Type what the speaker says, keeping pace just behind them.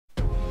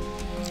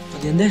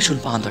يندهش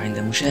البعض عند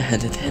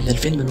مشاهدة هذا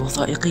الفيلم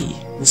الوثائقي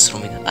مصر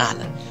من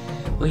الأعلى،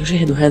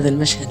 ويشاهد هذا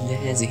المشهد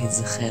لهذه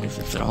الزخارف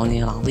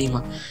الفرعونية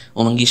العظيمة،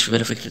 وما نجيش في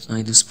باله فكرة انه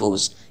يدوس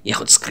بوز،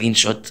 ياخد سكرين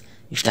شوت،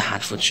 يفتحها على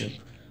الفوتوشوب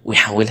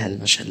ويحولها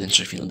للمشهد اللي انتم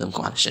شايفينه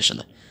قدامكم على الشاشة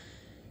ده.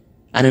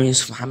 أنا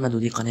يوسف محمد،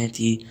 ودي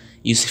قناتي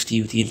يوسف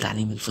تي وتي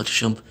لتعليم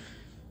الفوتوشوب.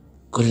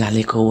 كل اللي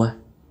عليك هو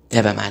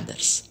تابع مع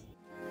الدرس.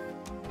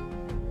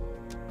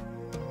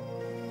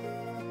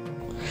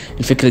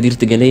 الفكرة دي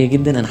ارتجالية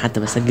جدا، انا حتى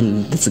بسجل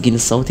التسجيل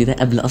الصوتي ده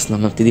قبل اصلا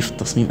ما ابتدي في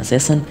التصميم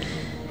اساسا.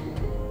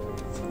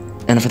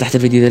 انا فتحت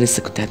الفيديو ده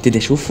لسه كنت هبتدي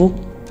اشوفه،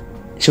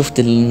 شفت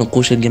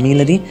النقوش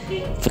الجميلة دي،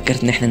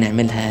 فكرت ان احنا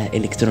نعملها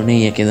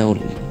الكترونية كده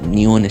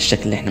والنيون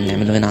الشكل اللي احنا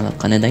بنعمله هنا على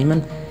القناة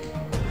دايما.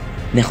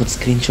 ناخد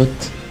سكرين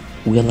شوت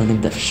ويلا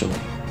نبدأ في الشغل.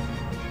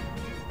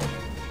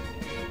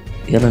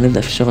 يلا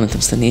نبدأ في الشغل، انت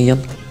مستني ايه؟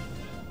 يلا.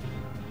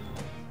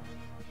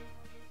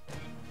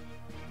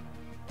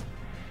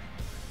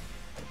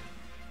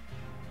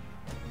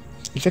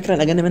 الفكرة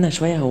اللي أجن منها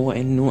شوية هو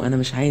إنه أنا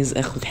مش عايز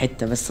آخد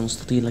حتة بس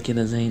مستطيلة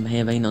كده زي ما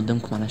هي باينة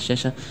قدامكم على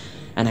الشاشة،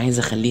 أنا عايز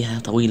أخليها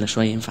طويلة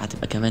شوية، ينفع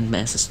تبقى كمان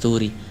مقاس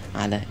ستوري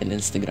على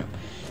الانستجرام.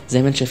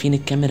 زي ما انتم شايفين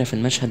الكاميرا في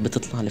المشهد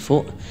بتطلع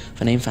لفوق،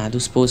 فأنا ينفع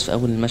أدوس بوز في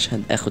أول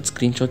المشهد، آخد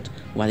سكرين شوت،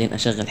 وبعدين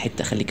أشغل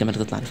حتة أخلي الكاميرا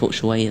تطلع لفوق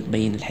شوية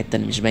تبين الحتة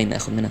اللي مش باينة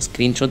آخد منها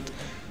سكرين شوت،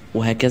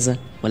 وهكذا،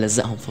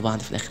 وألزقهم في بعض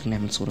في الآخر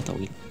نعمل صورة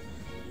طويلة.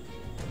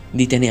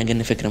 دي تاني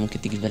أجن فكرة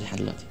ممكن تيجي في بالي لحد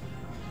دلوقتي،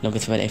 لو جت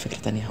في بالي أي فكرة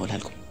تانية هقولها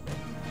لكم.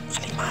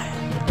 خليك معايا.